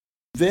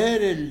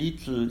very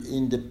little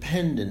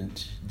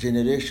independent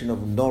generation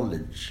of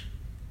knowledge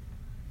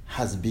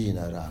has been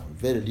around.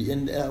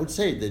 And I would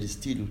say there is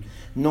still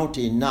not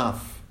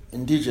enough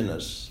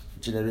indigenous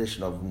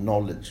generation of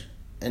knowledge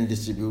and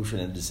distribution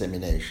and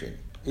dissemination.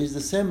 It's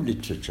the same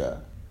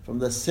literature from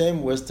the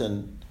same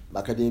Western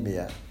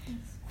academia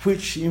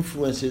which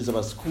influences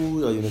our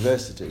schools or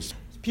universities.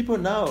 People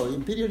now,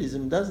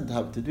 imperialism doesn't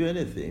have to do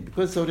anything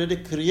because it's already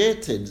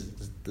created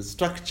the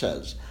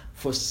structures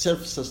for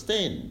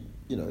self-sustained,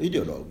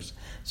 ideologues.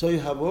 So you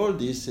have all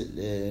this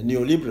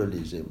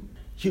neoliberalism,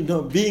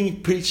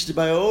 being preached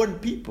by our own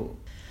people.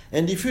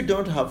 And if you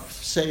don't have,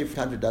 say, if a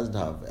country doesn't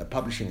have a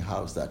publishing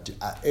house that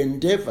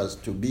endeavors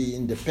to be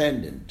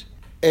independent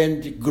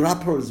and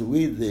grapples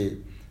with the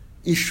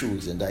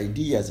issues and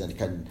ideas and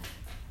can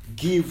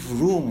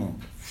give room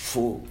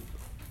for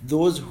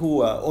those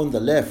who are on the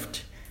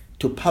left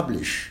to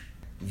publish,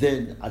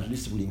 then at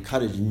least we'll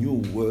encourage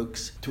new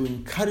works to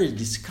encourage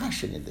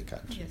discussion in the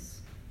country. Yes.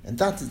 And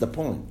that is the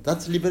point.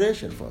 That's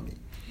liberation for me.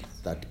 Yes.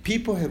 That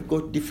people have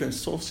got different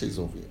sources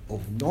of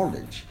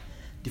knowledge,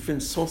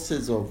 different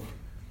sources of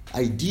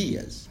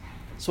ideas,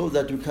 so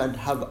that you can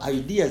have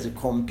ideas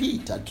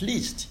compete at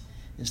least,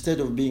 instead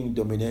of being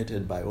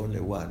dominated by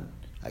only one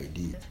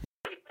idea.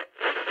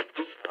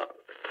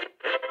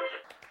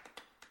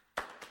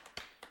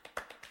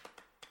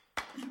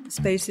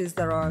 Spaces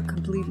that are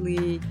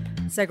completely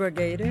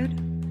segregated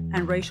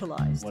and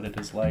racialized. What it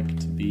is like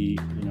to be,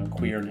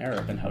 queer and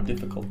Arab, and how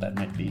difficult that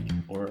might be,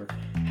 or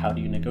how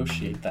do you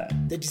negotiate that?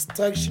 The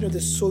destruction of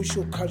the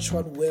social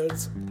cultural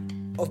worlds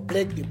of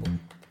Black people,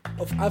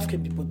 of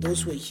African people,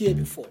 those who were here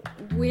before.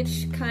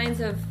 Which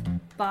kinds of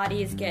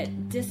bodies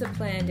get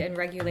disciplined and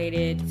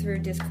regulated through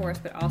discourse,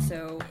 but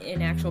also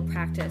in actual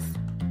practice?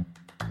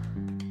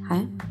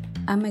 Hi,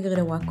 I'm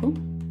Margarita Waku.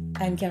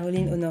 I'm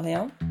Caroline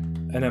Honoréan.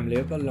 And I'm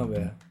Leopold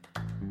Lambert.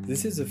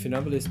 This is the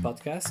Funambulist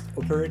podcast,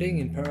 operating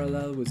in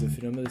parallel with the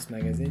Funambulist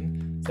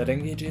magazine that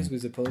engages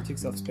with the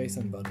politics of space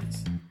and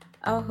bodies.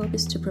 Our hope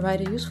is to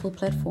provide a useful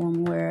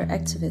platform where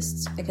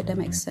activists,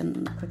 academics,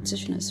 and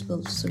practitioners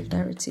build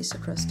solidarities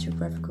across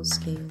geographical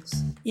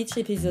scales. Each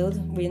episode,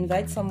 we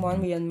invite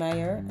someone we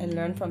admire and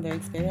learn from their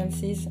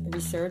experiences,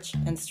 research,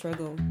 and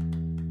struggle.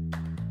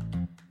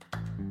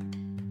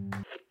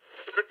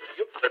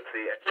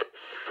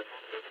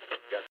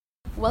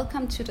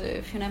 Welcome to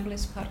the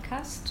Funambulist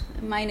podcast.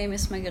 My name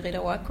is Margarita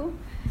Waku,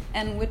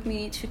 and with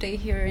me today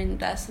here in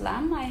Dar es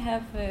Salaam I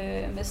have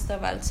Mr.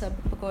 Walter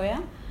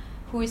Bgoya,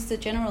 who is the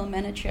general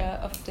manager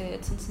of the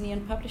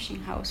Tanzanian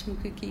publishing house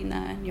Mkuki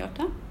na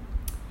Nyota.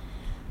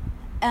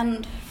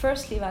 And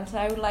firstly, Walter,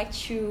 I would like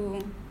to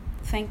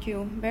thank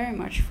you very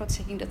much for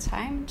taking the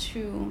time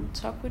to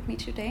talk with me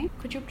today.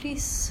 Could you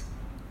please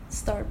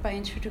start by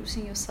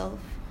introducing yourself?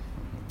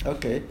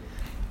 Okay.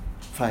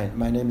 Fine.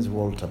 My name is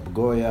Walter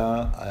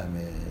Bgoya. I'm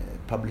a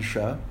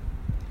publisher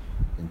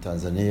in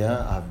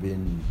Tanzania. I've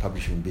been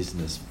publishing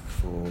business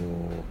for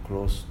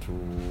close to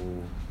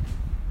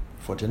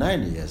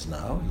 49 years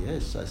now.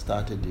 Yes, I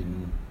started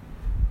in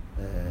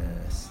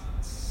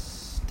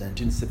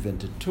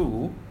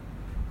 1972,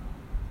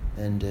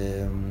 and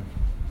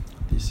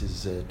this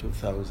is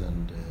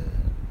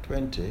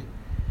 2020.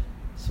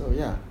 So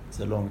yeah, it's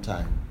a long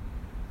time,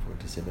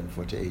 47,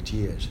 48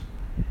 years.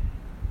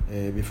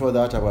 Before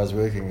that, I was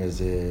working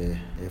as a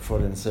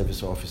foreign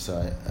service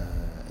officer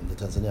in the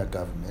Tanzania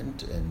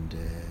government, and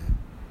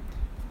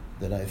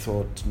then I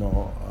thought,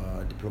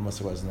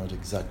 diplomacy was not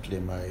exactly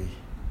my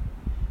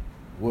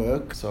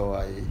work, so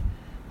I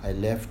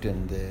left,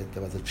 and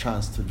there was a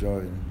chance to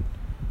join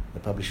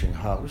the publishing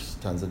house,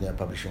 Tanzania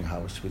Publishing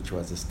House, which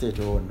was a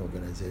state-owned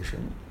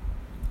organization,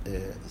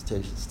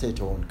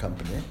 state-owned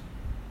company.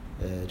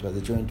 It was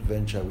a joint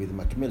venture with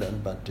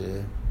Macmillan, but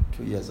 2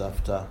 years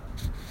after,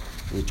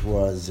 it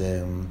was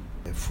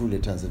fully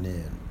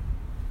Tanzanian,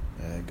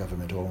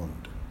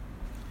 government-owned.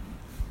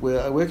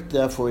 Well, I worked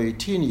there for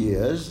 18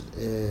 years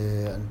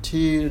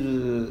until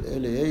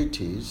early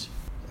 80s,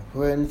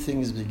 when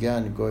things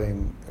began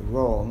going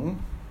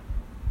wrong,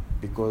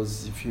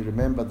 because if you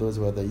remember, those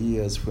were the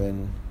years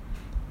when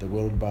the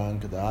World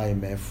Bank, the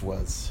IMF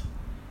was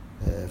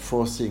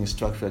forcing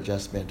structural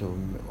adjustment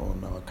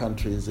on our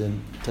countries,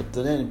 and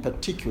Tanzania in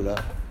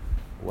particular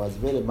was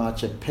very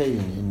much a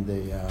pain in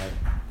the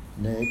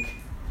neck,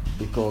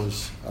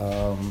 because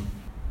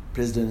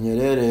President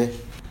Nyerere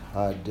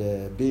had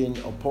been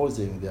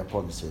opposing their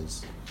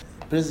policies.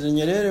 President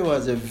Nyerere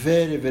was a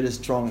very, very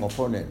strong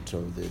opponent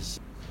of this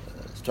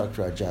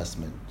structural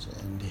adjustment,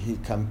 and he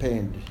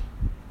campaigned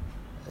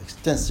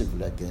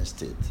extensively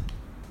against it.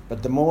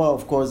 But the more,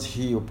 of course,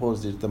 he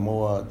opposed it, the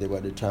more they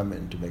were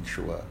determined to make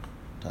sure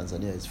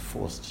Tanzania is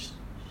forced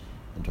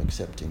into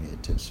accepting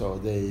it. And so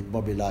they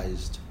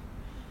mobilized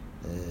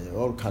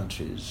all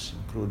countries,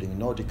 including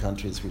Nordic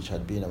countries which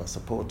had been our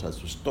supporters,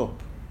 to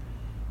stop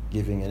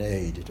giving an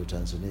aid to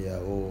Tanzania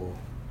or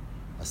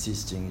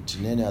assisting it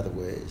in any other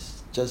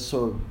ways, just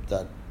so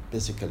that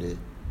basically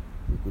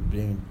we could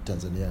bring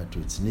Tanzania to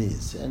its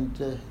knees. And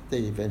they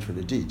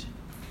eventually did.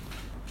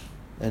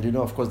 And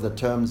of course, the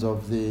terms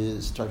of the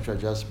structural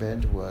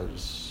adjustment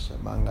was,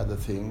 among other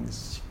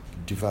things,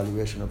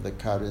 devaluation of the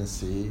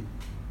currency,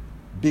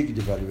 big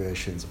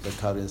devaluations of the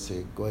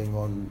currency going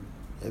on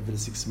every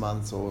 6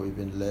 months or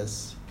even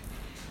less.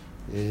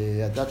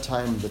 At that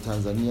time, the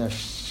Tanzania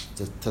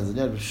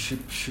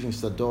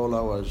shillings to the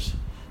dollar was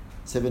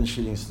 7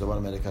 shillings to the 1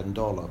 American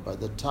dollar. By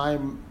the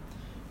time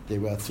they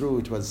were through,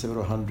 it was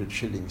several hundred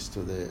shillings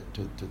to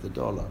the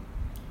dollar.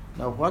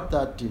 Now, what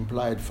that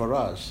implied for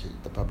us,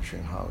 the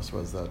publishing house,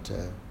 was that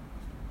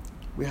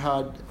we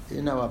had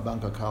in our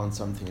bank account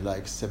something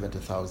like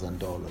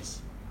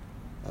 $70,000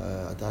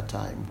 at that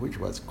time, which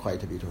was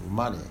quite a bit of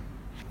money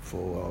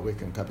for our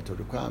working capital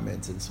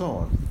requirements and so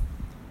on.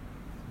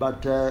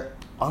 But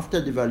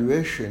after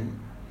devaluation,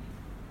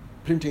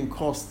 printing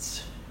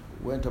costs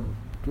went up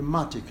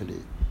dramatically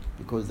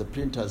because the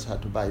printers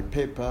had to buy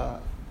paper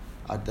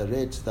at the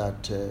rate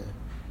that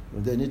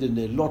they needed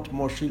a lot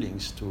more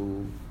shillings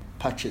to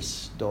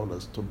purchase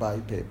dollars to buy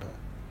paper.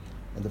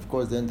 And of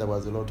course, then there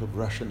was a lot of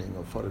rationing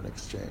of foreign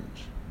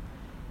exchange.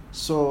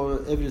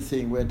 So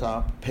everything went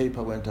up,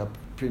 paper went up,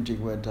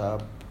 printing went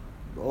up,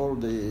 all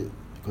the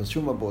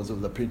consumables of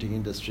the printing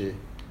industry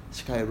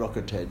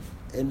skyrocketed.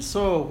 And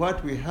so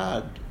what we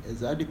had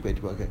as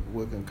adequate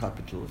working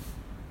capital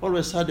all of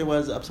a sudden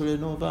was absolutely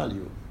no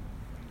value.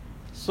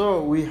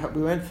 So we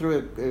went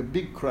through a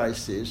big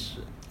crisis,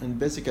 and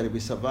basically we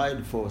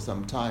survived for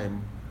some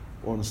time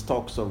on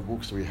stocks of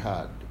books we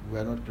had. We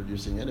were not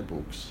producing any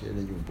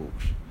new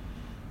books.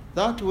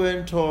 That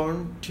went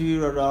on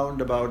till around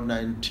about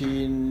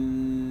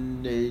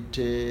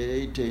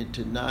 1988,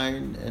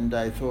 89, and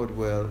I thought,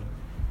 well,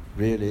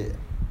 really,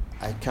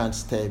 I can't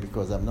stay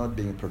because I'm not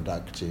being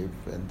productive,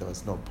 and there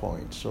was no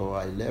point. So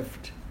I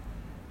left,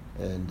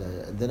 and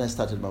then I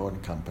started my own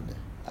company,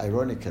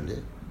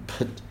 ironically,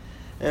 but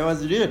I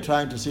was really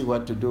trying to see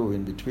what to do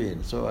in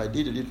between. So I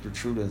did a little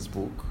children's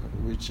book,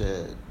 which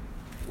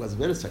was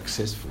very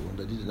successful,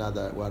 and I did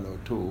another one or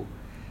two.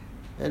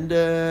 And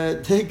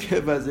they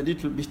gave us a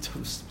little bit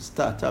of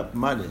startup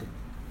money.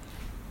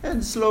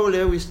 And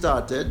slowly we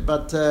started,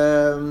 but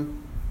under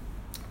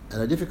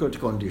difficult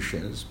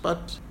conditions.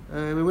 But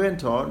we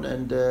went on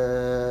and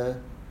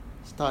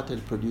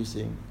started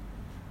producing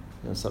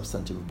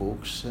substantive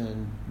books,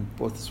 and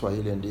both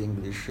Swahili and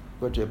English.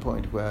 Got to a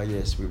point where,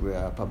 yes, we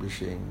were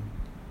publishing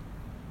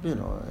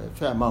a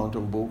fair amount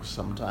of books,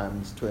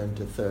 sometimes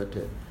 20,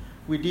 30.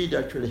 We did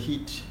actually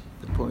hit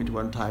the point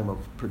one time of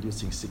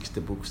producing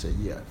 60 books a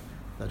year.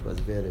 That was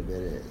very,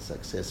 very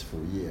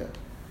successful year.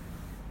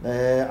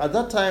 At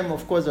that time,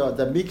 of course,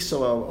 the mix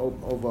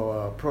of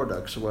our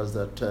products was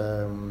that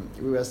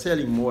we were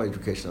selling more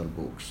educational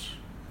books.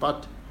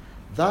 But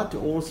that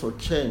also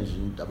changed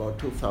in about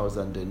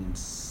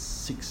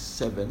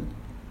 2006-07,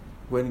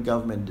 when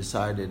government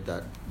decided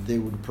that they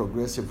would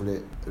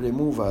progressively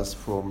remove us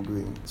from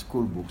doing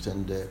school books.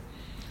 And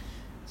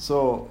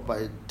so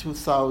by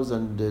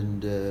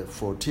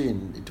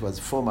 2014, it was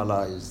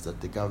formalized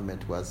that the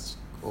government was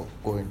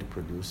going to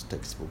produce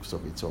textbooks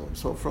of its own.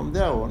 So from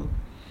there on,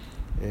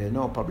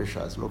 no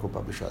publishers, local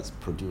publishers,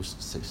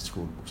 produced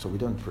school books. So we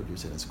don't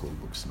produce any school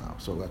books now.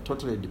 So we're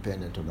totally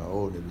dependent on our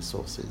own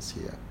resources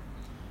here.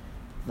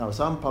 Now,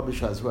 some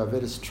publishers who are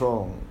very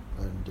strong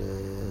and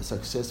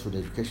successful in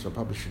educational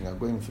publishing are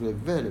going through a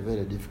very,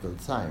 very difficult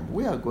time.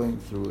 We are going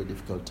through a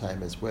difficult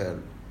time as well,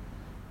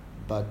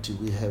 but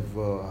we have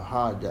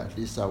had at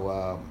least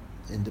our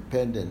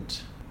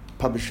independent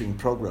publishing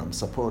program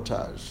support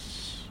us.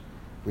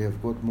 We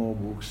have got more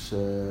books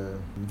in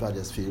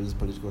various fields: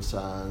 political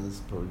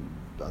science,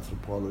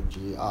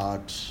 anthropology,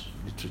 art,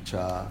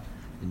 literature,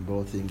 in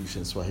both English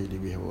and Swahili.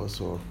 We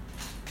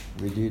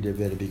did a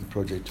very big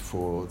project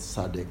for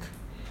SADC,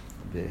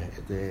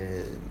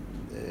 the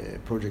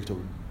project of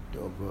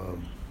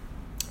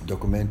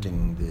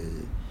documenting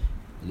the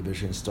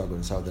liberation struggle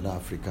in Southern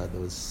Africa.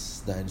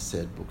 Those 9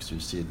 set books you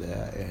see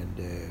there, and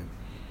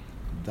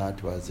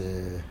that was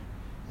a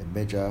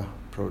major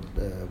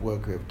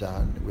work we've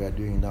done. We are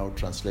doing now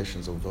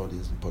translations of all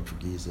these in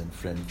Portuguese and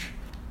French.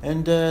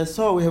 And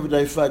so we have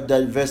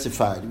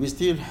diversified. We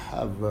still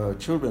have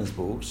children's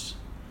books,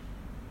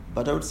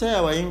 but I would say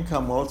our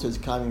income also is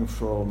coming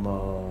from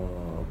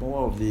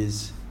more of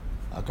these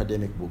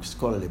academic books,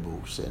 scholarly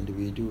books, and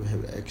we do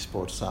have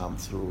export some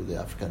through the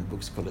African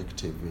Books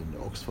Collective in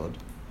Oxford.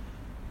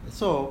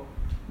 So,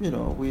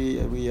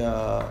 we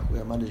are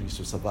managing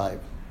to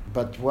survive.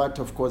 But what,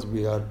 of course,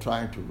 we are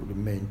trying to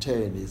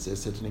maintain is a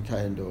certain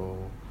kind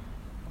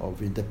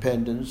of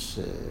independence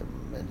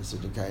and a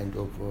certain kind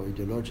of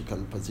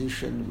ideological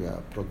position. We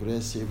are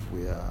progressive,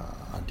 we are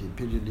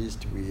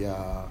anti-imperialist, we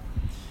are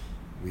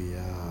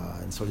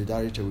in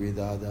solidarity with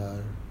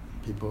other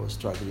people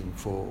struggling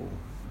for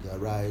their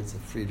rights,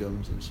 their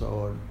freedoms, and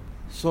so on.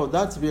 So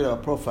that's been our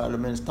profile.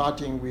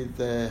 Starting with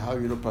how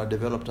Europe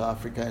developed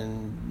Africa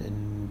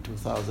in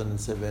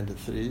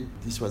 2007-3.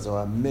 This was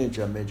our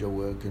major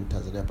work in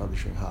Tanzania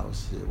Publishing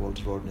House,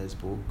 Walter Rodney's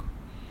book.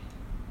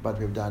 But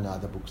we've done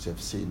other books you've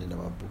seen in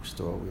our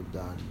bookstore. We've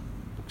done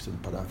books in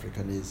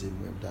Pan-Africanism.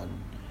 We've done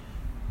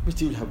We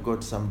still have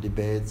got some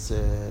debates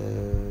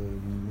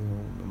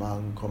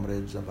among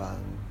comrades,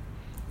 among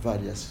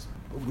various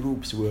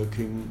groups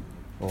working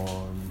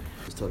on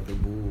historical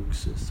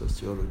books,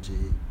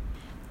 sociology.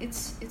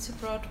 It's a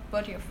broad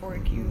body of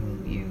work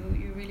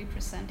you really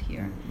present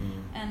here.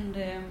 And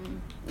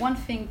one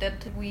thing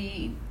that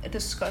we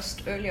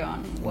discussed earlier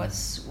on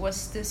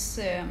was this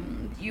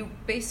you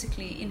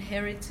basically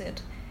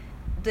inherited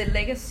the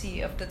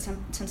legacy of the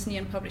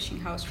Tanzanian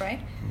publishing house, right?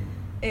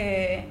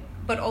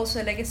 But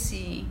also a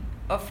legacy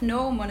of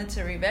no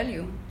monetary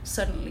value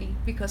suddenly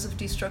because of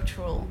these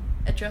structural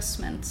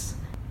adjustments,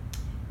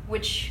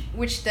 which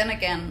then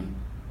again,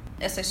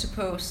 as I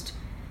supposed,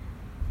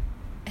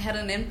 had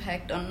an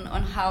impact on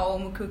how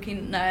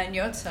Mukuki na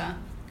Nyota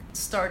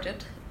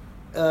started.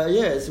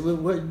 Yes,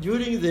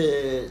 during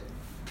the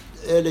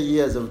early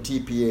years of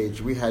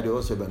TPH, we had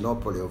also a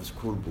monopoly of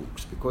school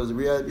books because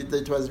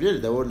it was really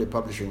the only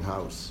publishing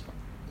house,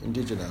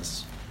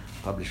 indigenous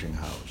publishing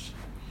house.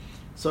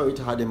 So it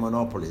had a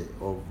monopoly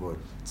of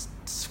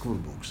school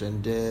books,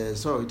 and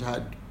so it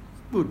had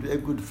a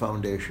good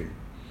foundation.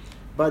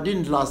 But it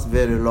didn't last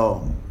very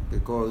long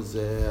because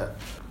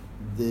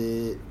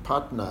the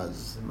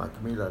partners,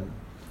 Macmillan,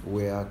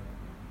 were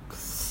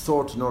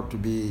thought not to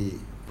be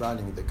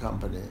running the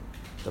company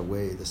the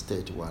way the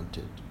state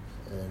wanted.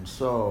 And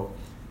so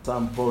at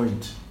some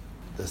point,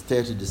 the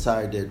state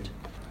decided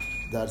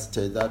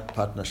that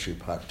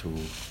partnership had to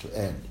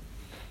end.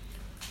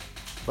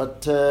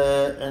 But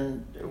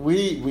and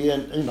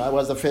I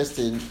was the first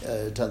in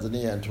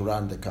Tanzania to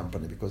run the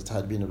company because it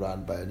had been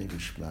run by an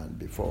Englishman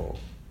before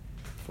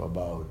for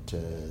about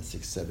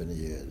 6-7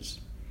 years.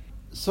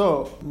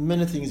 So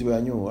many things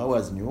were new. I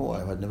was new.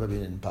 I had never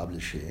been in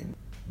publishing.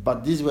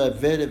 But these were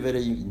very,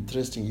 very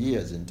interesting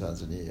years in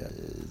Tanzania,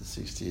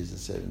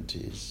 60s and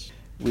 70s.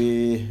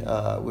 We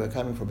were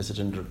coming from a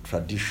certain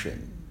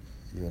tradition,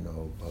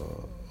 of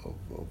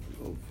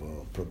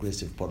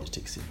progressive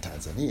politics in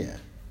Tanzania.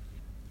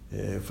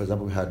 For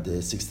example, we had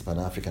the 6th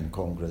PanAfrican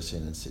Congress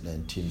in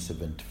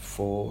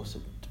 1974,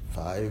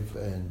 75,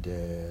 and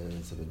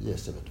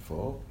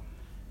 74.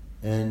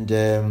 And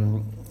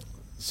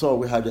so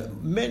we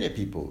had many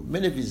people,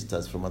 many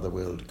visitors from other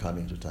world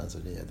coming to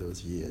Tanzania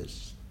those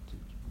years.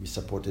 We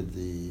supported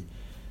the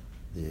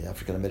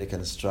African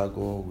American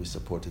struggle. We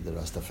supported the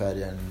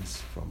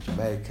Rastafarians from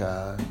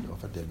Jamaica,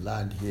 offered them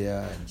land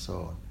here, and so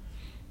on.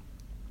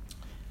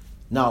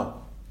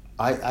 Now,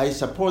 I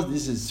suppose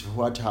this is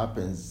what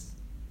happens,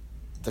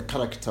 the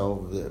character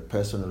of the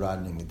person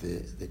running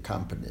the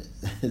company.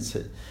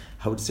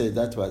 I would say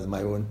that was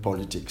my own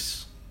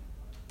politics.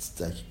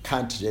 I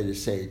can't really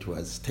say it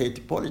was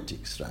state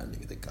politics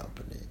running the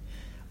company.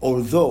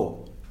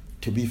 Although,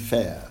 to be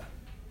fair,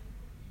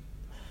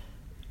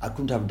 I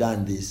couldn't have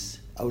done this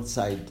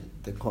outside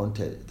the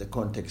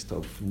context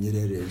of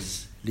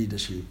Nyerere's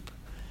leadership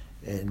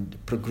and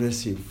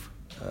progressive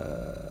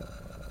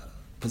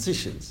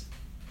positions.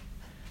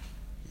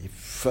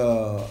 If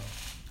I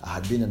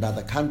had been in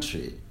another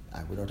country,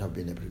 I would not have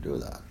been able to do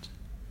that.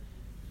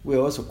 We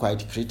were also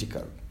quite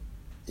critical,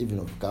 even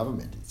of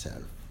government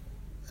itself.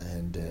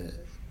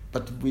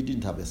 But we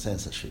didn't have a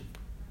censorship.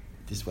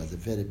 This was a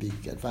very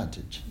big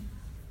advantage.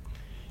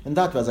 And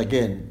that was,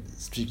 again,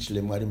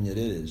 strictly Mwalimu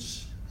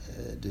Nyerere's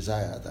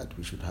desire that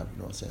we should have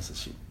no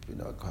censorship in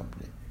our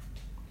company,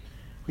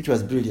 which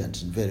was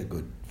brilliant and very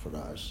good for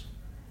us.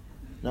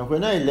 Now,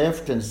 when I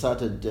left and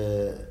started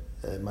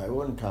my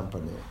own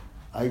company,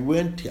 I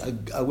went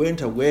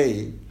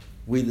away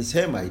with the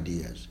same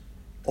ideas.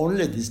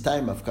 Only this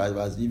time, of course, I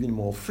was even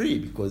more free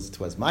because it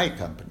was my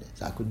company.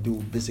 So I could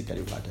do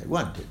basically what I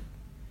wanted.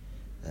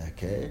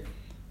 Okay?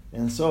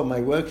 And so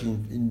my work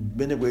in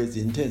many ways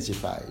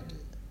intensified.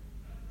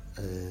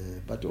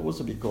 But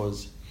also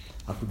because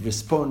I could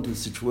respond to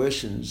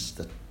situations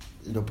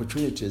and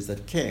opportunities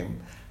that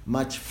came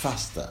much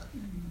faster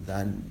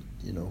than,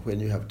 when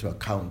you have to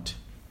account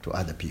to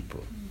other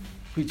people,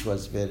 which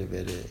was very,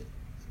 very,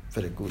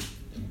 very good.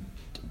 And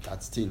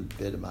that's still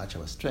very much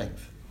our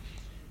strength.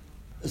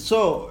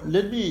 So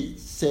let me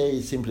say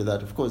simply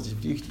that, of course,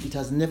 it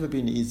has never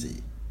been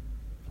easy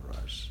for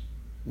us.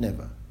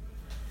 Never.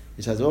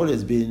 It has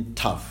always been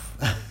tough.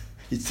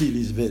 It still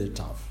is very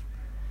tough.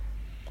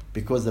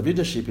 Because the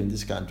leadership in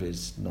this country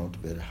is not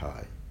very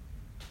high.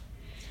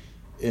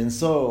 And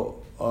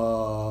so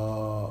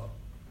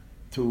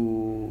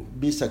to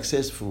be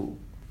successful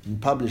in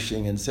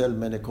publishing and sell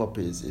many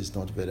copies is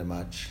not very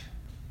much,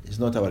 it's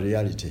not our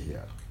reality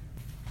here.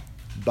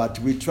 But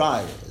we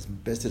try as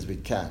best as we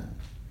can.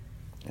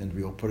 And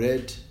we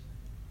operate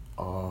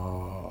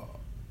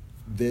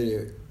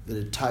very,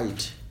 very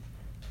tight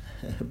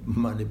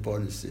money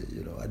policy,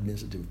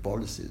 administrative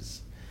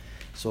policies,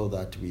 so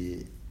that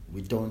we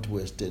don't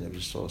waste any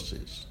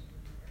resources.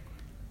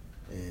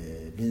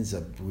 It means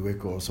that we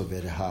work also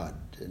very hard.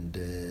 And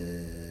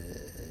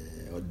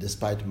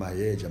despite my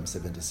age, I'm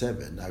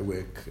 77, I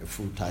work a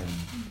full-time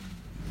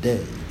day.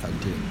 In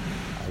fact,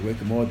 I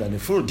work more than a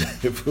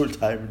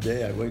full-time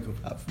day. I work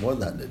more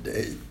than a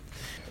day.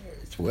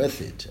 It's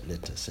worth it,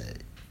 let us say.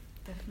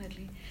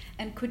 definitely.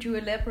 And could you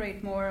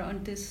elaborate more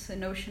on this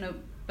notion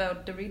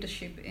about the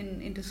readership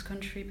in this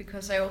country?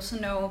 Because I also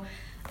know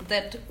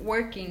that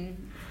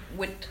working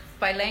with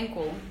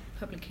bilingual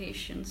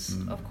publications,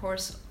 of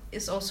course,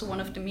 is also one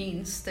of the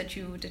means that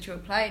you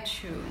apply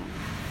to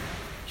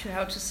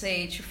how to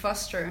say, to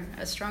foster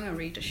a stronger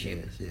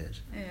readership.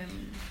 Yes.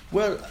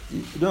 Well,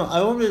 I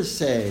always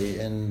say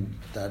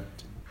that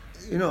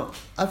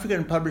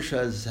African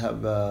publishers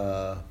have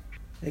a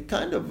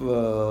kind of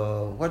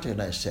what can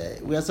I say?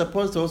 We are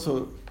supposed to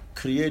also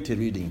create a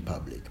reading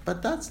public,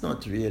 but that's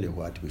not really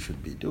what we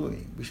should be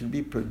doing. We should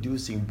be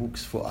producing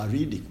books for a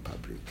reading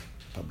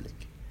public.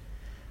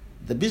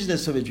 The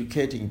business of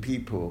educating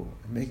people,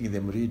 making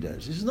them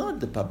readers, is not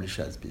the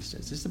publisher's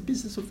business. It's the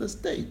business of the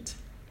state.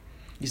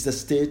 It's the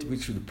state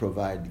which should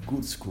provide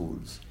good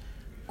schools,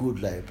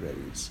 good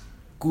libraries,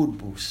 good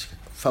books,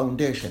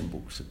 foundation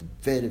books at the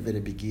very, very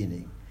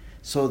beginning,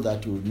 so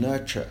that you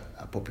nurture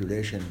a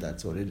population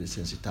that's already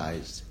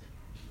sensitized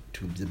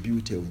to the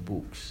beauty of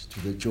books, to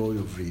the joy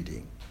of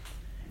reading.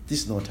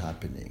 This is not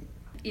happening.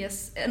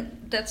 Yes, and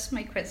that's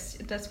my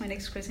question. That's my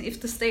next question.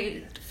 If the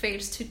state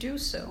fails to do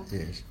so,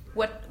 yes,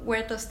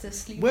 where does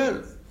this lead?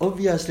 Well,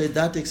 obviously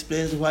that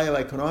explains why our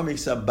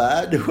economics are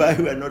bad, why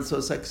we are not so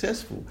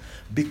successful,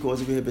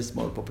 because we have a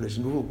small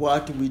population.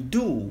 What we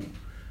do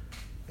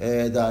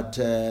that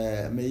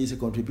is a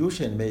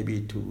contribution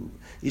maybe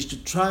is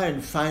to try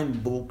and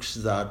find books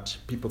that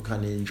people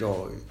can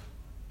enjoy.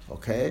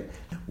 Okay,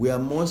 we are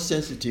more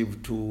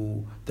sensitive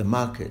to the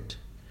market.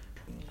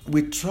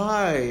 We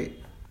try,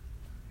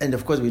 and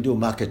of course we do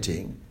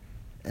marketing,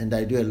 and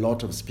I do a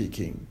lot of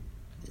speaking,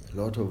 a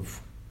lot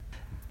of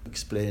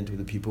explain to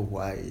the people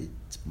why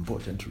it's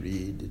important to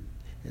read,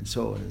 and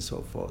so on and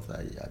so forth.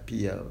 I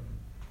appear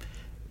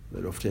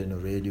very often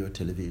on radio,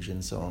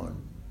 television, so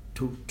on,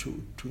 to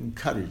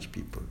encourage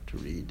people to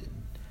read.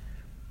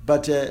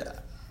 But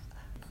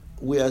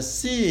we are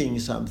seeing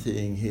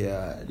something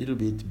here a little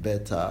bit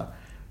better.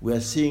 We are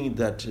seeing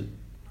that,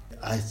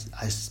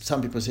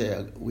 some people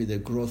say, with the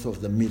growth of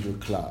the middle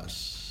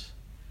class,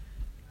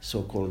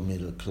 so-called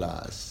middle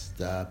class,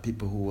 there are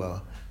people who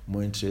are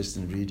more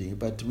interested in reading,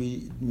 but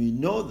we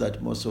know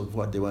that most of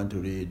what they want to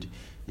read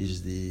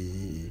is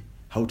the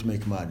how to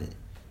make money,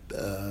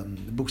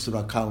 books of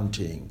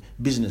accounting,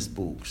 business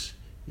books,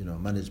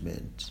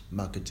 management,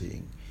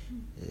 marketing,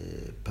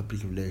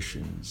 public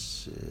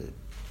relations,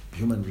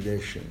 human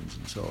relations,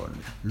 and so on,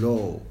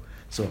 law.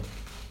 So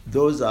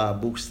those are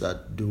books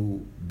that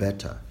do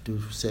better,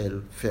 do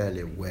sell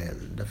fairly well.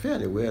 And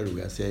fairly well,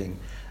 we are saying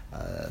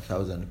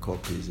 1,000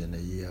 copies in a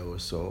year or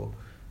so.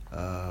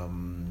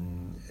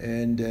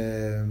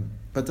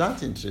 But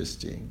that's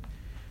interesting.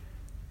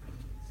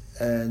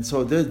 And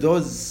so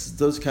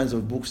those kinds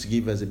of books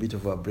give us a bit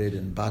of our bread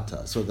and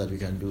butter so that we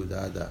can do the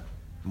other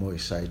more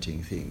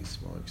exciting things,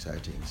 more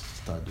exciting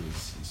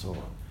studies and so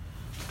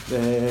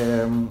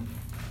on.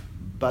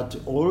 But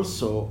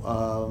also,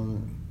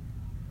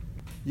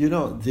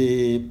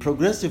 the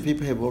progressive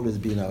people have always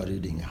been our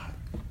reading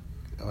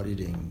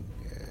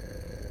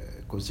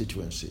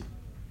constituency.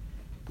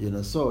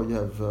 So you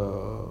have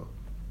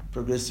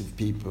progressive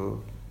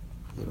people,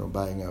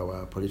 buying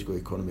our political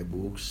economy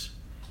books,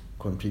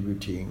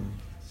 contributing,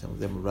 some of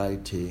them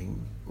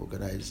writing,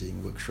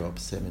 organizing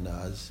workshops,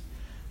 seminars,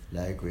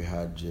 like we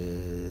had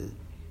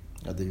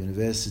at the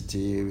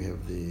university. We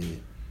have the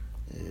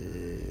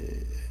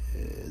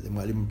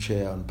Mwalimu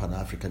Chair on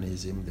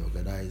PanAfricanism. They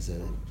organize a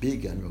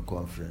big annual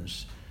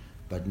conference,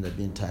 but in the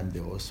meantime they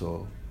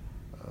also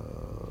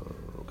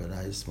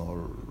organize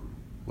small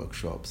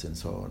workshops and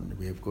so on.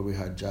 We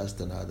had just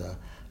another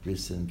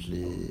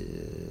recently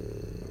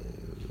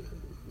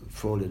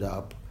folded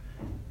up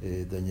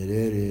the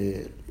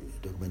Nyerere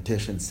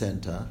Documentation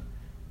Center.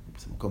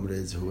 Some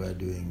comrades who are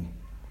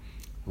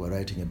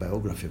writing a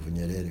biography of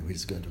Nyerere, which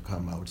is going to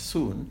come out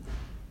soon.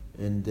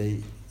 And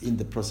they, in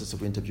the process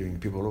of interviewing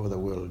people all over the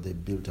world, they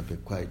built up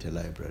quite a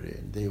library,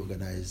 and they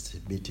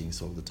organized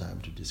meetings all the time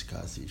to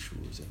discuss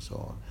issues and so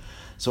on.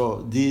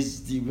 So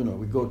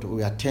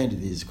we attend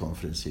these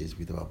conferences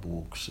with our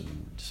books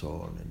and so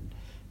on,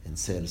 and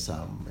sell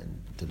some,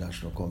 and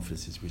international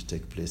conferences which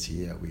take place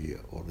here, we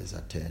always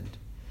attend.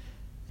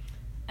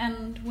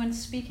 And when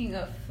speaking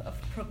of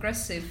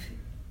progressive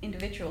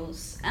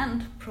individuals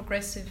and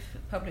progressive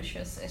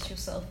publishers as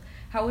yourself,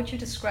 how would you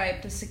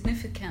describe the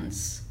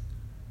significance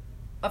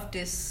of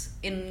this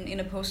in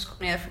a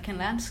post-African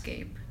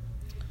landscape?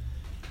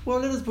 Well,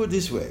 let us put it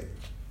this way.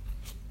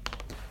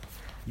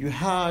 You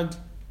had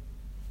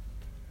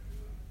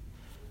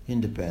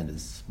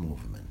independence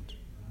movement,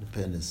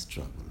 independence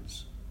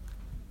struggles,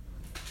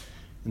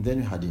 and then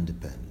you had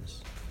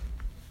independence.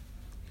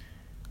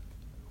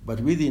 But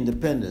with the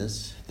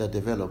independence, that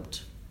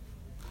developed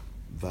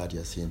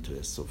various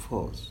interests, of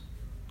course,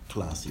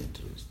 class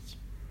interests.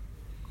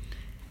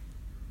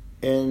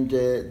 And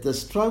the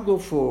struggle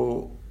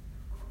for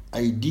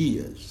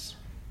ideas,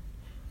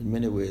 in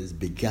many ways,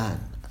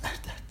 began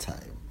at that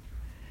time.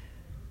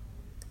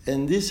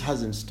 And this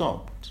hasn't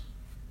stopped.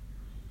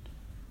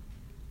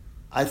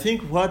 I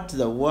think what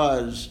there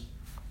was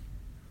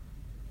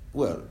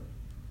well,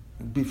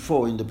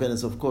 before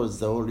independence, of course,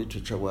 the whole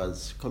literature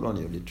was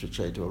colonial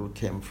literature. It all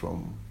came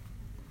from,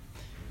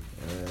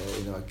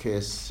 in our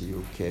case,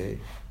 UK.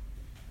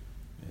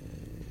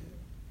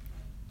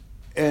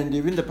 And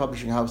even the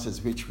publishing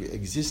houses which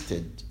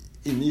existed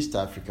in East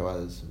Africa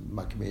was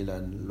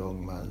Macmillan,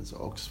 Longmans,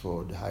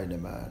 Oxford,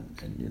 Heinemann,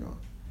 and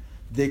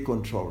they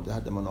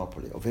had the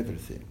monopoly of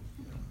everything.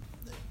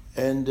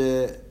 And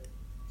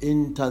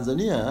in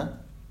Tanganyika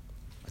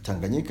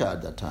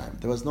at that time,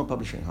 there was no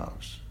publishing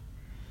house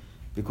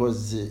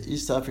because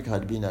East Africa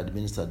had been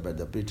administered by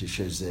the British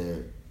as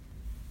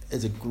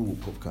a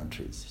group of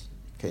countries,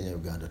 Kenya,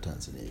 Uganda,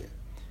 Tanzania.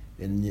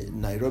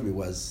 And Nairobi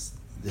was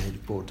the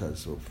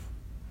headquarters of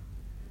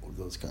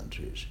those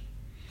countries.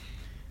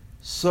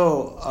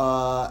 So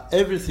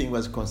everything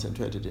was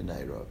concentrated in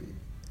Nairobi.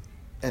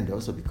 And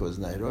also because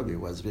Nairobi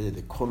was really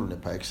the colony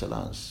par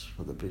excellence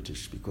for the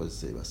British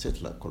because they were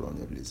settler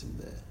colonialism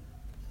there.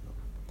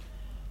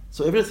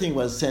 So everything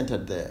was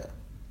centered there.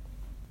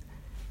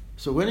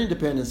 So when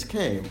independence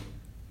came,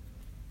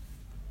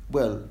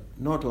 well,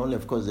 not only,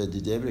 of course,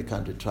 did every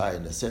country try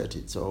and assert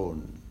its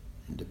own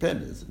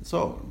independence and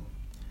so on,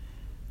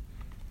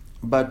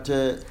 but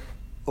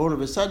all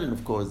of a sudden,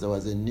 of course, there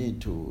was a need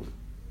to,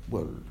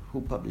 well, who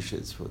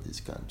publishes for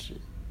this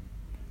country?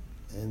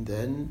 And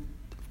then,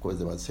 of course,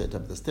 there was set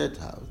up the State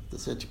House, the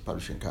State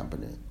Publishing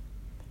Company,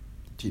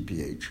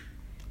 TPH.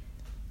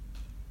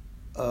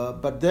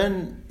 But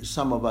then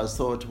some of us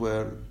thought,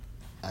 well,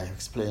 I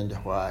explained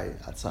why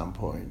at some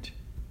point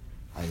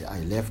I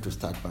left to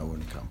start my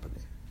own company.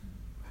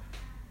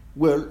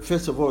 Well,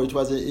 first of all, it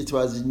was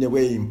in a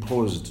way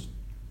imposed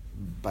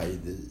by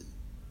the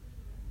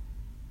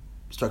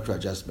structural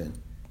adjustment,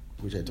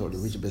 which I told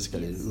you, which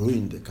basically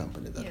ruined the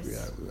company that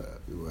yes.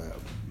 we were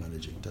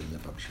managing,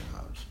 Tanzania Publishing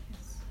House.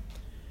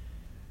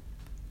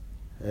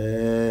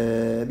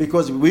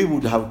 Because we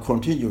would have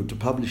continued to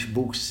publish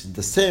books in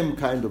the same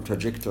kind of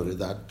trajectory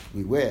that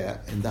we were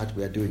and that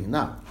we are doing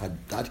now, had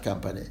that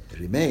company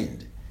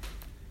remained.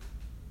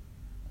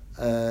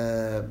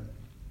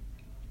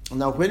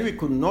 Now, when we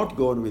could not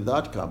go on with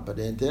that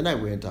company, and then I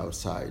went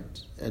outside,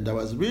 and I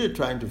was really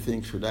trying to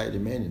think, should I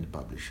remain in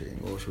publishing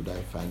or should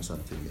I find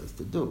something else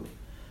to do?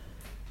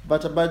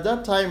 But by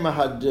that time, I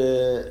had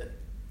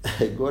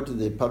got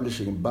the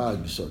publishing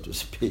bug, so to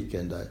speak,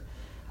 and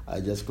I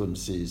just couldn't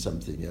see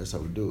something else I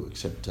would do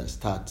except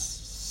start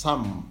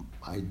some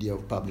idea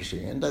of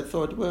publishing. And I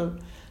thought, well,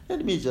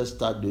 let me just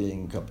start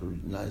doing a couple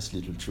of nice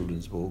little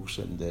children's books,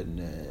 and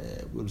then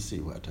we'll see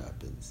what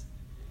happens.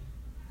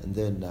 And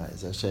then,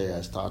 as I say,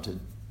 I started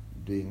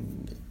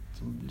doing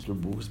some little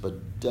books,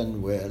 but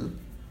done well.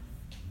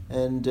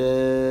 And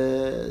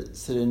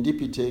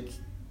serendipity,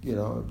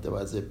 there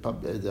was a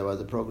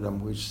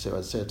program which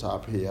was set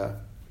up here,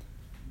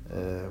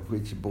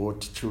 which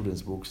bought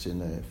children's books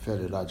in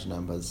fairly large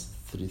numbers,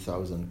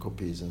 3,000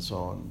 copies and so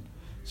on.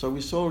 So we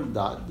sold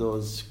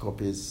those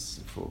copies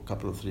for a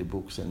couple of 3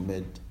 books and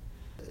made.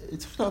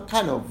 It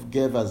kind of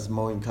gave us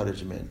more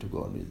encouragement to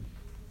go on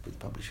with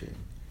publishing.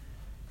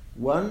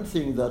 One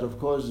thing that, of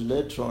course,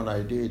 later on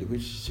I did,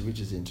 which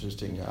is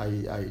interesting,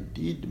 I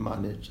did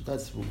manage,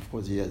 that's of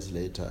course years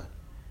later,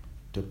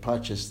 to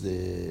purchase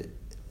the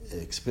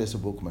Espresso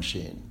book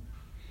machine.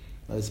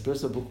 The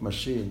Espresso book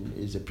machine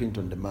is a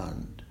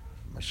print-on-demand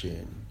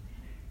machine,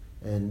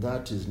 and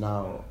that is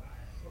now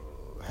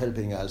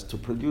helping us to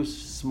produce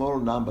small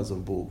numbers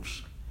of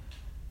books,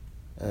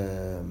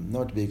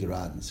 not big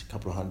runs, a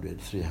couple of 100,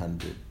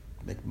 300,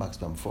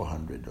 maximum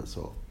 400 or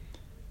so.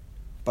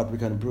 But we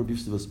can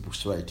produce those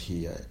books right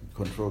here,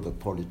 control the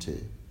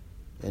quality,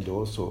 and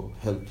also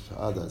help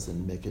others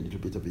and make a little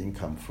bit of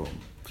income from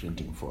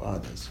printing for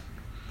others.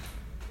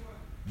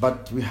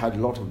 But we had a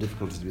lot of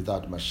difficulties with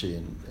that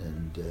machine,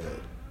 and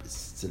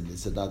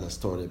it's another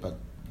story. But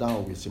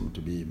now we seem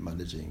to be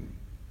managing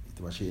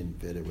the machine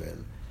very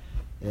well,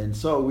 and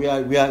so we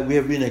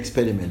have been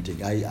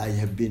experimenting. I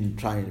have been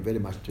trying very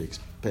much to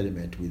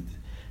experiment with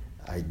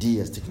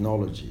ideas,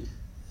 technology.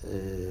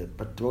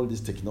 But all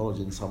this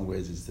technology, in some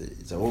ways, is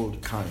an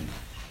old kind.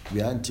 We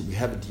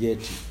haven't yet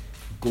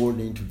gone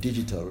into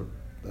digital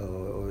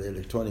or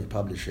electronic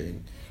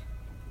publishing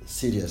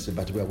seriously,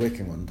 but we are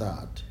working on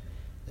that.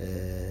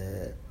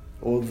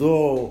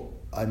 Although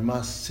I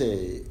must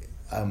say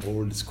I'm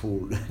old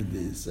school in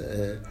this.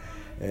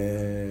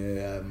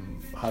 We're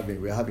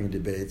having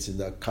debates in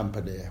the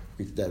company,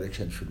 which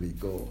direction should we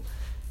go?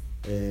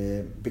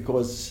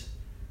 Because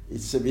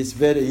it's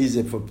very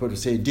easy for people to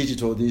say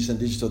digital this and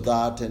digital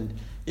that, and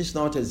it's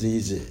not as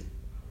easy.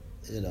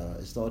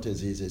 It's not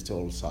as easy as it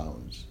all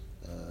sounds.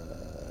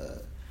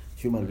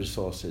 Human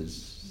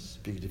resources,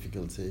 big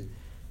difficulty.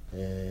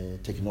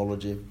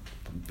 Technology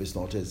is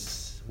not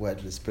as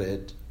widely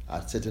spread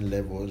at certain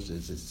levels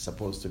as it's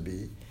supposed to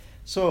be.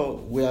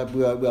 So we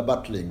are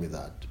battling with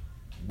that.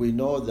 We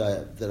know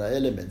that there are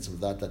elements of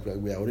that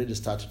we are already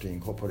started to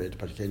incorporate,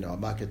 particularly in our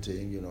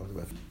marketing.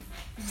 We're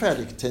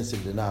fairly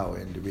extensively now,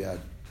 and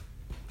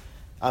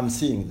I'm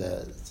seeing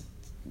that,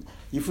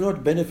 if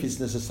not benefits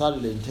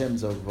necessarily in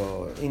terms of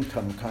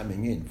income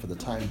coming in for the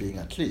time being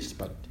at least,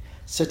 but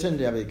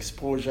certainly have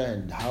exposure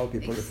and how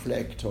people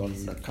reflect on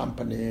the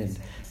company, and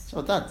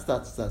so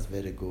that's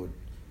very good.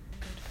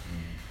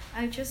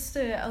 I'll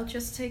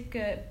just take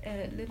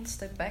a little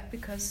step back,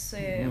 because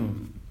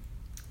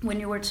when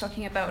you were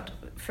talking about,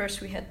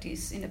 first we had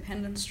these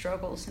independent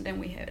struggles and then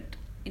we had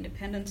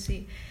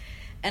independency,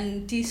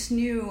 and these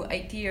new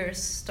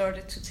ideas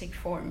started to take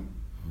form.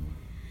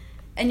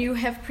 And you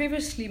have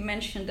previously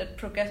mentioned that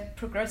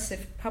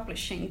progressive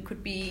publishing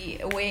could be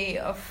a way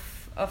of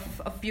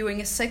viewing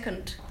a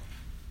second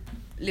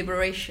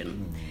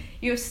liberation.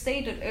 You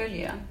stated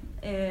earlier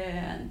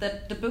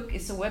that the book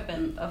is a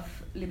weapon of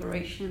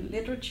liberation,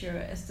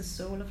 literature as the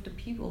soul of the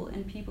people,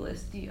 and people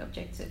as the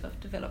objective of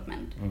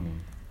development.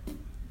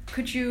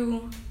 Could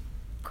you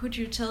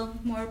tell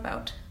more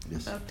about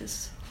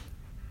this?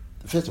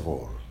 First of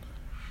all,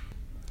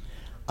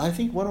 I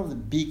think one of the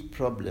big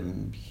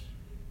problems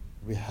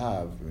we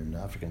have in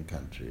African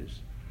countries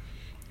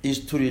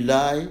is to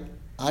rely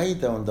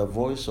either on the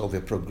voice of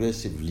a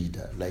progressive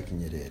leader like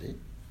Nyerere,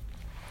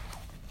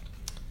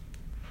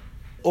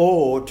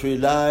 or to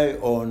rely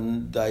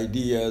on the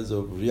ideas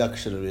of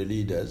reactionary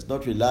leaders,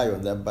 not rely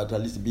on them, but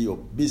at least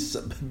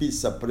be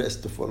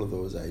suppressed to follow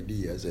those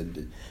ideas.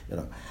 And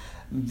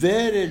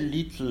very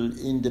little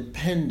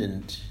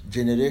independent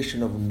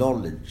generation of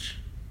knowledge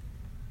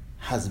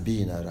has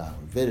been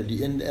around.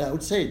 And I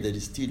would say there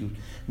is still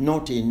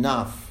not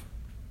enough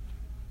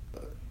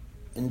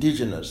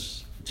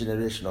indigenous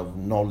generation of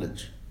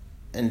knowledge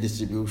and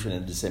distribution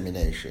and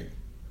dissemination.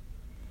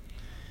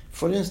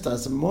 For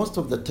instance, most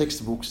of the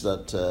textbooks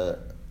that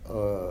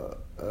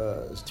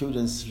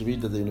students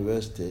read at the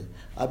university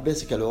are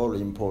basically all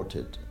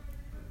imported.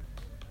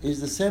 It's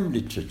the same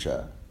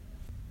literature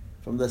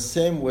from the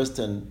same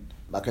Western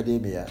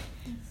academia,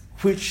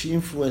 which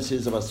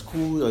influences our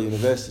schools or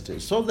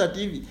universities, so that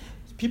if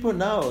people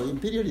now,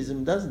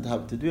 imperialism doesn't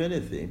have to do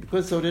anything,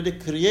 because it's already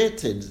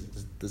created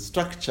the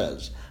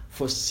structures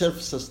for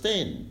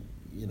self-sustained,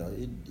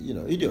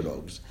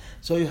 ideologues.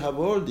 So you have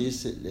all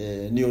this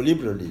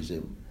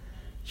neoliberalism,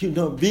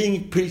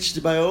 being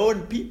preached by our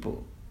own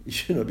people,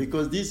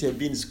 because these have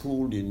been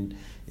schooled in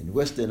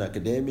Western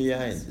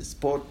academia, and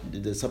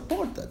they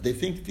support that. They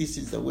think this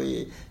is the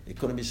way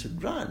economy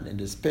should run,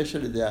 and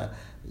especially they are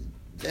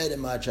very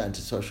much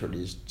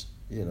anti-socialist,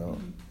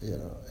 and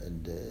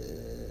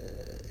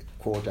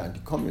quote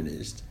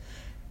anti-communist.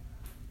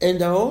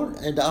 And our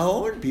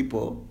own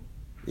people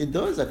in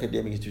those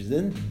academic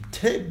institutions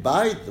then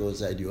buy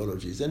those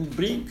ideologies and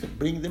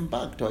bring them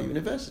back to our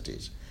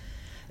universities.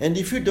 And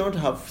if you don't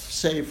have,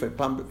 say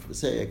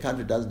a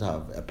country doesn't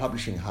have a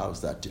publishing house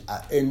that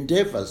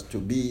endeavors to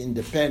be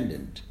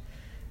independent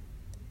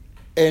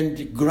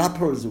and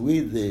grapples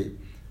with the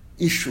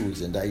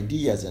issues and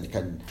ideas and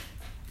can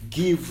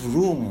give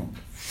room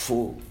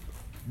for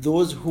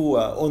those who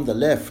are on the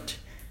left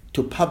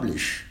to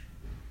publish,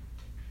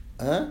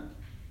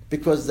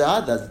 because the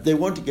others, they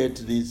won't get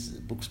these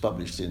books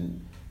published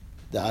in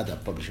the other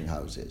publishing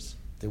houses.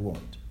 They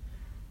won't.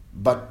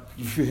 But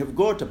if you have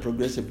got a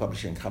progressive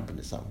publishing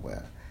company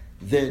somewhere,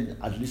 then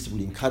at least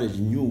we'll encourage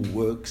new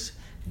works,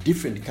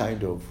 different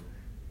kind of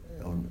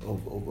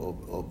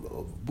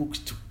books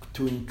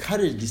to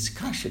encourage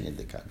discussion in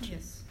the country.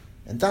 Yes.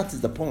 And that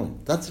is the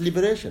point. That's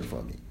liberation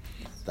for me.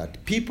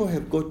 That people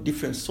have got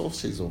different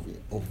sources of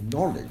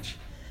knowledge,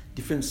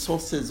 different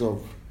sources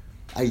of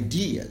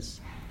ideas,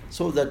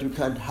 so that you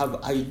can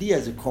have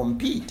ideas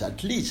compete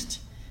at least,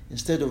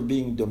 instead of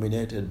being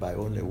dominated by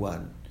only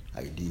one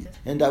idea.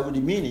 And I would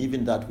mean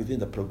even that within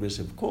the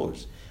progressive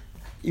cause,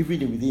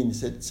 even within,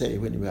 say,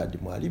 when we had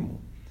Mwalimu,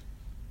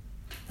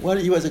 well,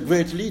 he was a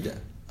great leader,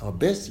 our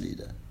best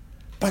leader,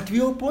 but we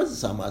opposed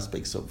some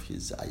aspects of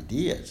his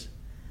ideas.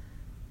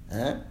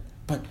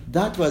 But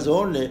that was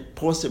only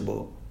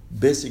possible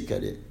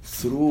basically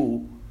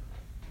through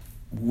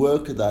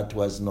work that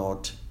was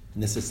not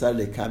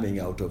necessarily coming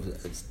out of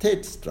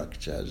state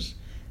structures,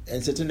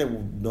 and certainly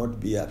would not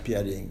be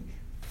appearing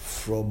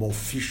from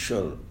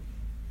official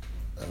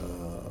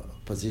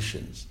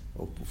positions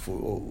or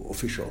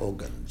official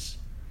organs.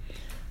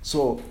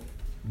 So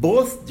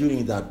both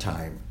during that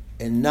time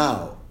and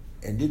now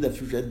and in the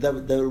future,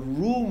 the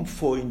room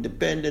for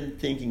independent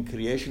thinking,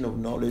 creation of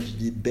knowledge,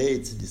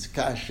 debates,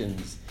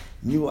 discussions,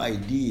 new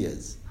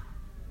ideas,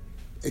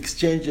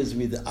 exchanges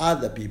with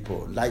other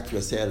people like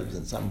yourselves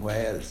and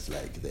somewhere else,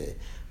 like the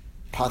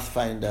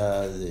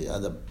Pathfinder, the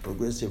other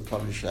progressive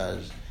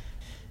publishers.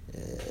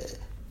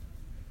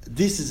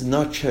 This is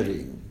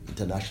nurturing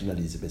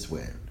internationalism as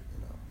well,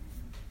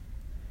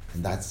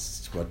 and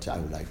that's what I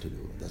would like to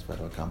do. That's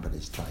what our company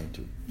is trying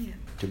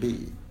to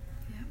be,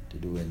 to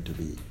do and to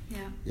be.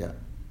 Yeah.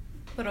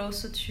 But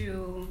also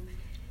to,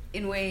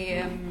 in a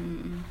way,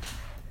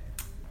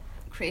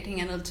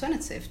 creating an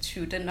alternative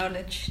to the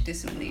knowledge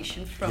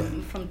dissemination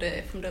from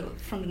the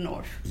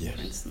north, yes,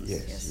 for instance.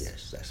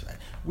 Yes, that's right.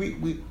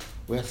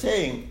 We're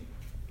saying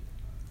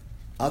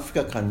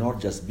Africa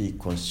cannot just be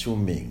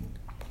consuming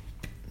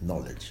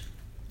knowledge.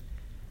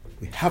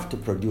 We have to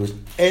produce,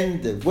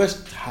 and the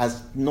West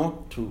has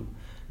not to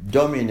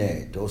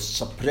dominate or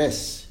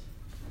suppress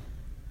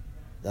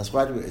That's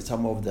why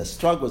some of the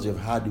struggles we've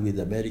had with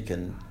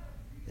American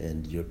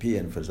and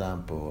European, for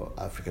example,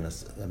 African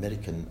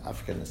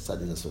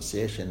Studies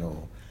Association,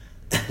 or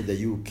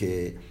the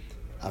UK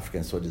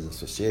African Studies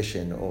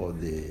Association, or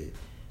the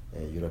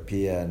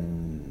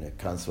European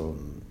Council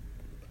on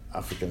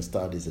African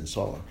Studies, and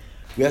so on.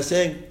 We are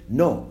saying,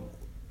 no,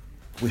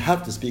 we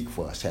have to speak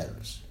for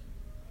ourselves.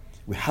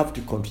 We have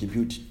to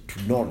contribute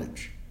to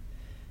knowledge.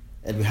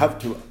 And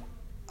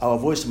our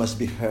voice must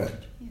be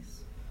heard.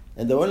 Yes.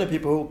 And the only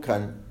people who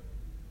can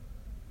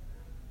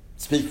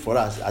speak for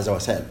us as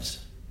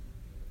ourselves.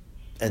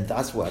 And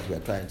that's what we are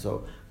trying.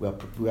 So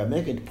we are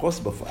making it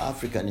possible for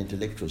African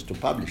intellectuals to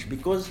publish,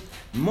 because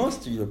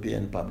most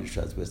European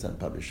publishers, Western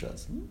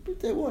publishers,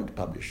 they won't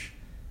publish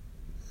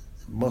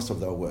most of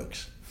their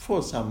works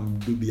for some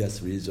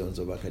dubious reasons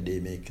of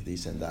academic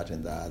this and that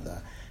and the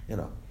other,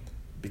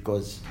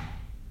 because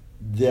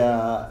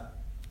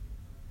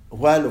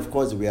while of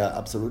course we are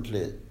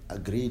absolutely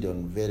agreed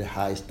on very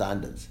high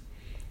standards,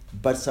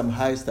 but some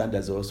high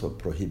standards also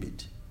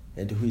prohibit.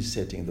 And who is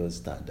setting those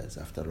standards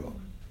after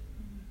all?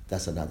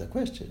 That's another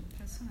question.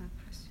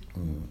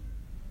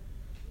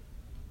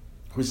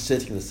 Who's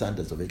setting the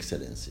standards of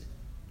excellency?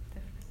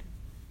 Definitely.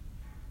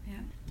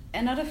 Yeah.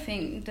 Another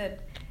thing that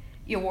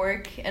your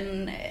work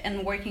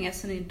and working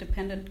as an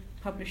independent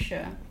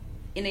publisher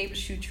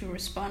enables you to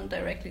respond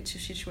directly to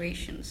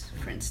situations,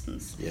 for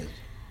instance. Yes.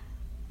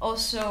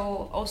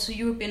 Also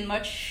you have been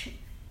much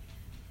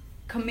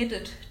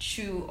committed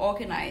to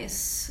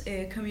organize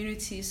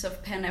communities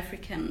of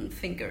Pan-African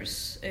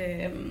thinkers.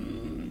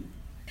 And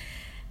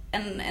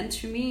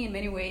to me, in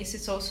many ways,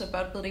 it's also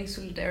about building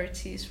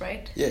solidarities,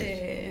 right?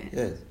 Yes.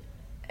 Yes.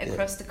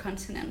 Across the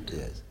continent.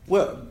 Yes.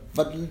 Well,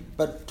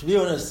 but to be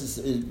honest,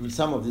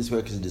 some of this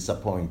work is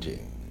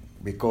disappointing,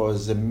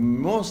 because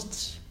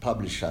most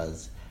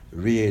publishers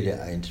really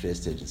are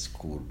interested in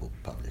school book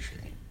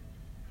publishing,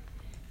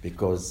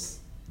 because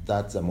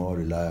that's the more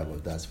reliable,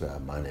 that's where our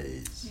money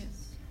is. Yes.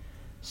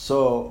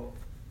 So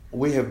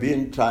we have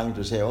been trying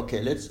to say,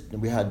 okay,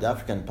 we had the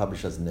African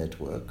Publishers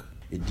Network.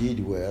 It did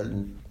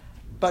well,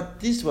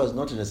 but this was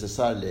not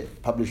necessarily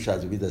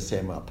publishers with the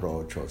same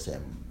approach or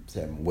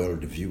same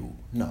world view.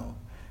 No,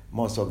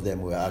 most of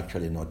them were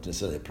actually not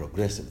necessarily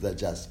progressive. They're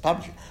just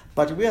publishing.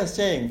 But we are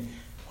saying,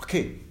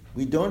 okay,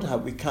 we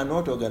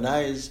cannot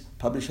organize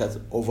publishers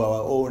of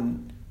our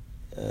own.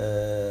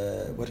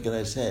 What can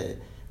I say?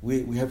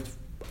 We have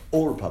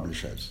all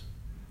publishers,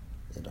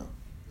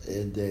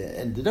 And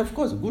then of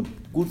course, good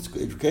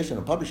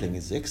educational publishing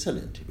is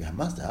excellent. We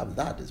must have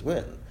that as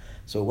well.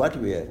 So what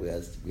we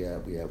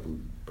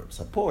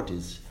support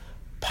is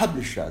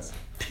publishers,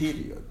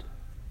 period.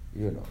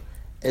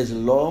 As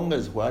long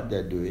as what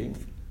they're doing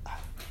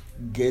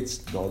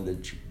gets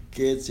knowledge,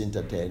 gets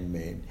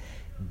entertainment,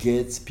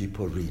 gets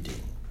people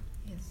reading.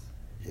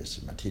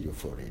 Yes, material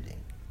for reading.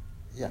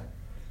 Yeah.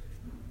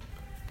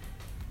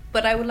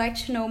 But I would like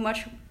to know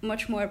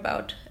much more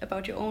about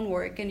your own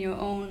work and your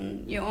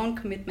own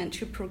commitment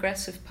to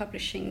progressive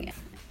publishing.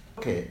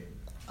 Okay,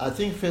 I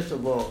think first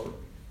of all,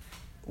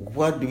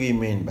 what do we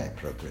mean by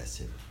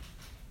progressive?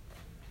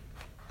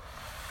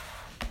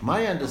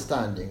 My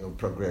understanding of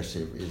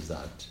progressive is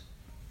that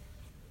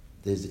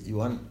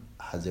one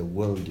has a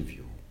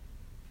worldview,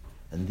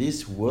 and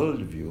this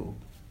worldview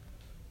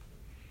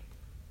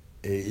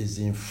is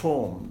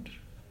informed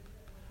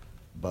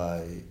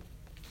by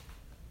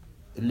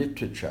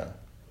literature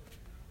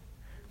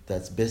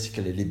that's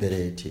basically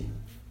liberating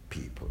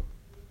people.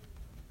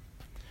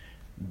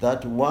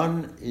 That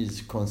one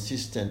is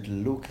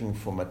consistently looking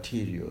for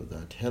material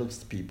that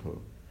helps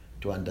people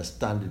to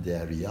understand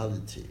their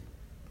reality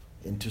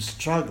and to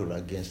struggle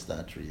against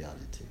that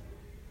reality,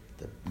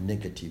 the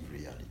negative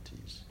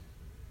realities.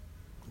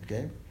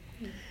 Okay?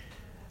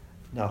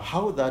 Now,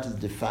 how that is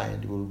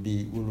defined will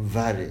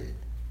vary.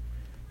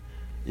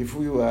 If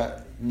we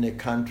were in a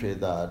country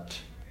that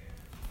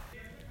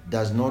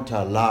does not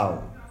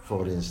allow,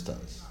 for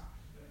instance,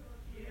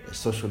 a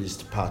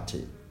socialist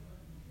party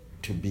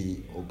to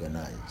be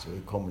organized, or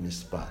a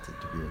communist party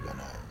to be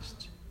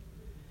organized,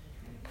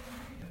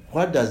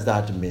 what does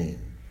that mean?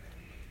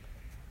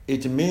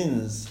 It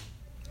means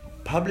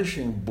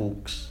publishing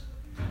books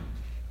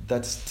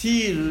that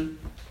still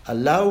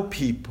allow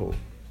people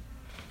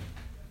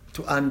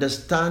to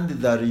understand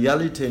the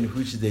reality in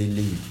which they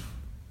live.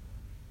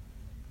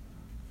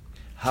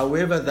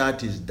 However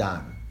that is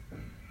done.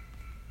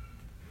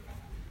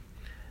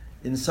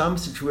 In some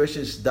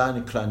situations,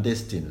 done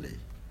clandestinely.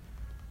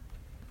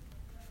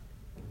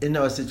 In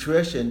our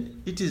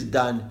situation, it is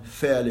done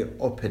fairly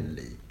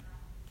openly.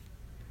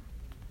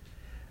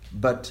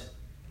 But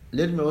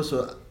let me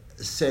also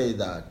say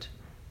that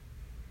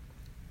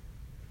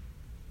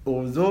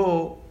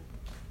although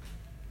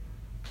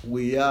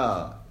we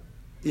are,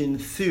 in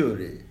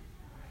theory,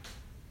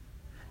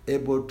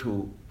 able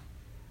to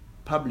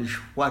publish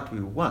what we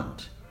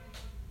want,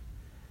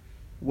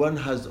 one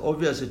has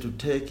obviously to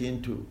take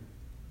into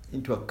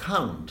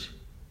account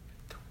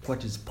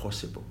what is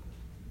possible.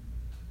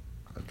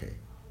 Okay.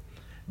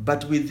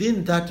 But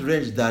within that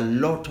range, there are a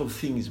lot of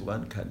things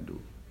one can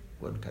do.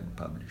 one can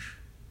publish.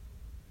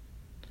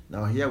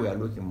 Now here we are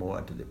looking more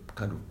at the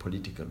kind of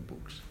political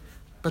books.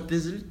 But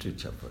there's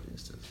literature, for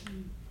instance.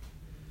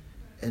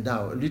 And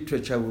now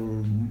literature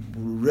will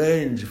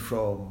range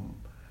from,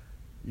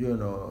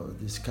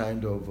 this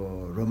kind of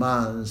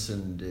romance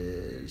and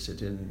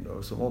certain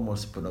also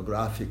almost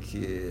pornographic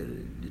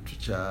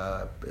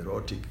literature,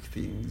 erotic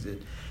things,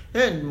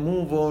 and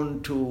move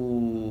on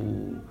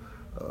to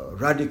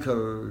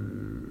radical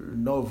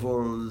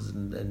novels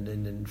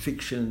and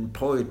fiction,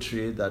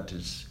 poetry that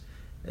is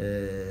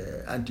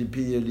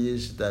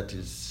anti-imperialist, that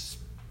is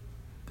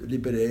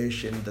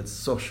liberation, that's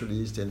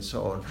socialist, and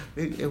so on.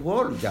 A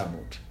whole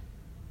gamut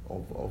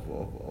of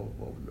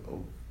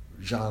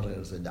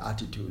genres and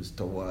attitudes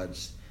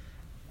towards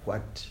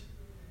what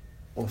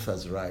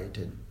authors write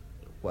and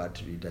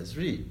what readers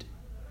read,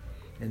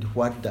 and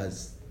what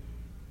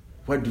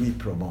do we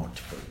promote,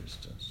 for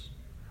instance,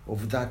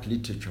 of that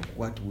literature.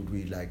 What would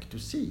we like to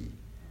see?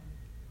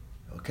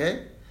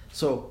 Okay,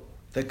 so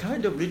the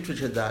kind of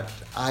literature that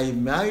I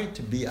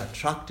might be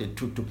attracted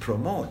to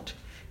promote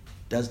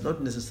does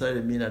not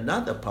necessarily mean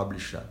another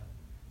publisher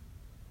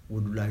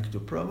would like to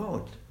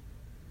promote.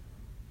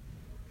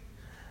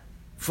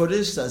 For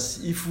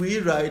instance, if we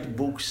write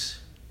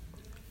books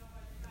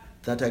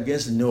that are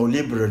against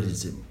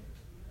neoliberalism,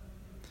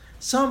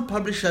 some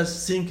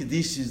publishers think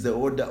this is the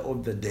order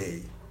of the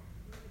day.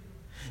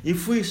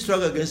 If we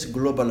struggle against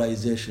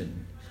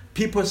globalization,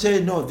 people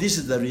say, no, this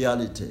is the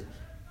reality.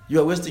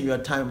 You are wasting your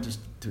time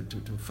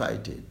to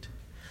fight it.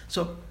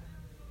 So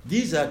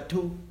these are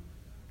two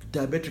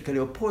diametrically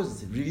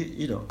opposed,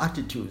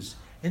 attitudes.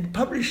 And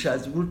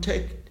publishers will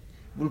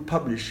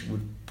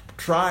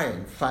try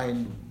and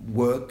find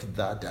work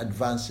that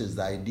advances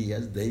the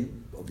ideas they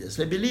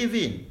obviously believe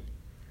in.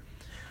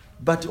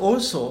 But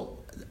also,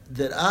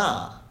 there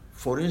are,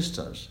 for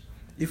instance,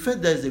 if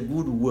there is a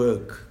good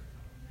work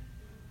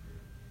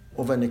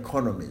of an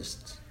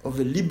economist, of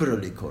a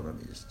liberal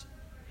economist,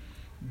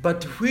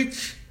 but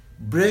which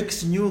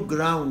breaks new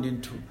ground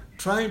into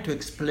trying to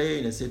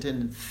explain a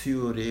certain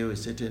theory or a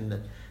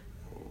certain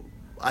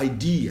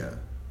idea,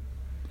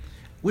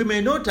 we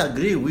may not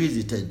agree with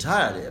it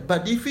entirely,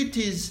 but if it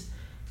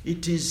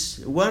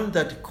is one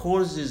that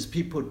causes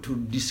people to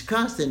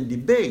discuss and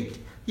debate,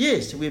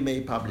 yes, we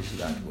may publish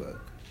that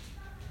work.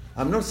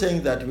 I'm not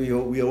saying that we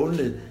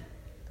only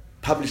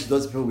publish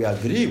those people we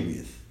agree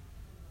with.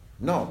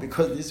 No,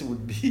 because this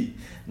would be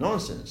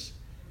nonsense.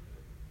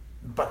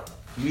 But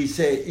we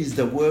say, is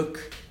the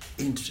work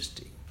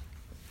interesting?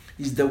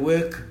 Is the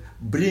work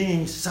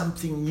bringing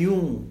something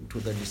new to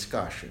the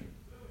discussion?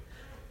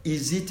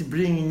 Is it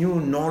bringing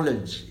new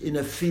knowledge in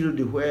a field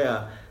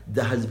where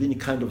there has been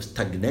kind of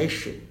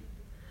stagnation?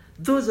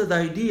 Those are the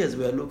ideas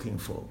we are looking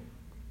for.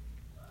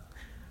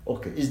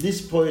 Okay, is this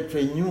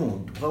poetry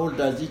new? How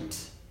does it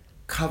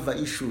cover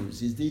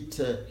issues? Is it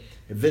a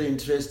very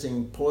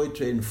interesting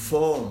poetry in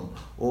form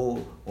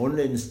or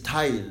only in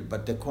style,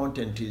 but the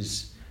content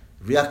is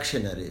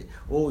reactionary?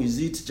 Or is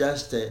it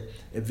just a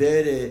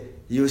very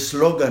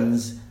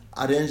slogans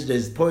arranged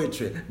as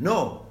poetry?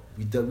 No,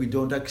 we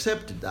don't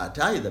accept that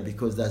either,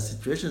 because there are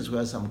situations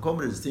where some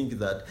comrades think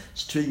that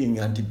stringing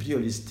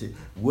anti-imperialist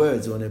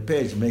words on a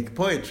page make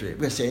poetry.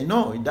 We say,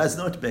 no, it does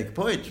not make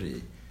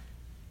poetry.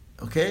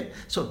 Okay?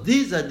 So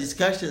these are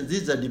discussions,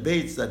 these are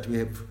debates that we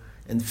have,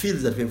 and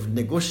fields that we have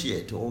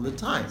negotiated all the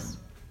time,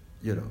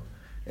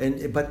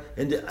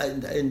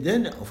 And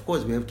then, of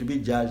course, we have to be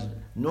judged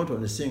not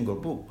on a single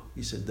book.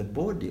 It's the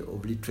body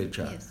of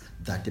literature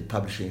that the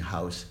publishing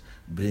house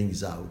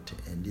brings out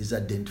and is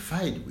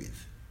identified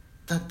with.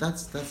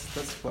 That's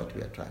what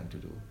we are trying to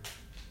do.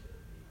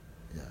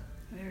 Yeah.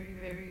 Very,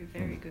 very,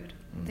 very good.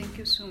 Thank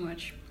you so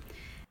much.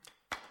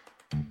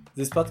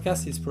 This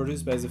podcast is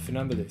produced by The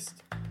Funambulist.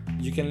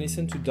 You can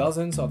listen to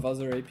dozens of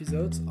other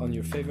episodes on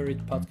your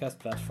favorite podcast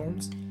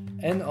platforms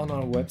and on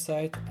our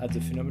website at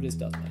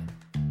thefunambulist.net.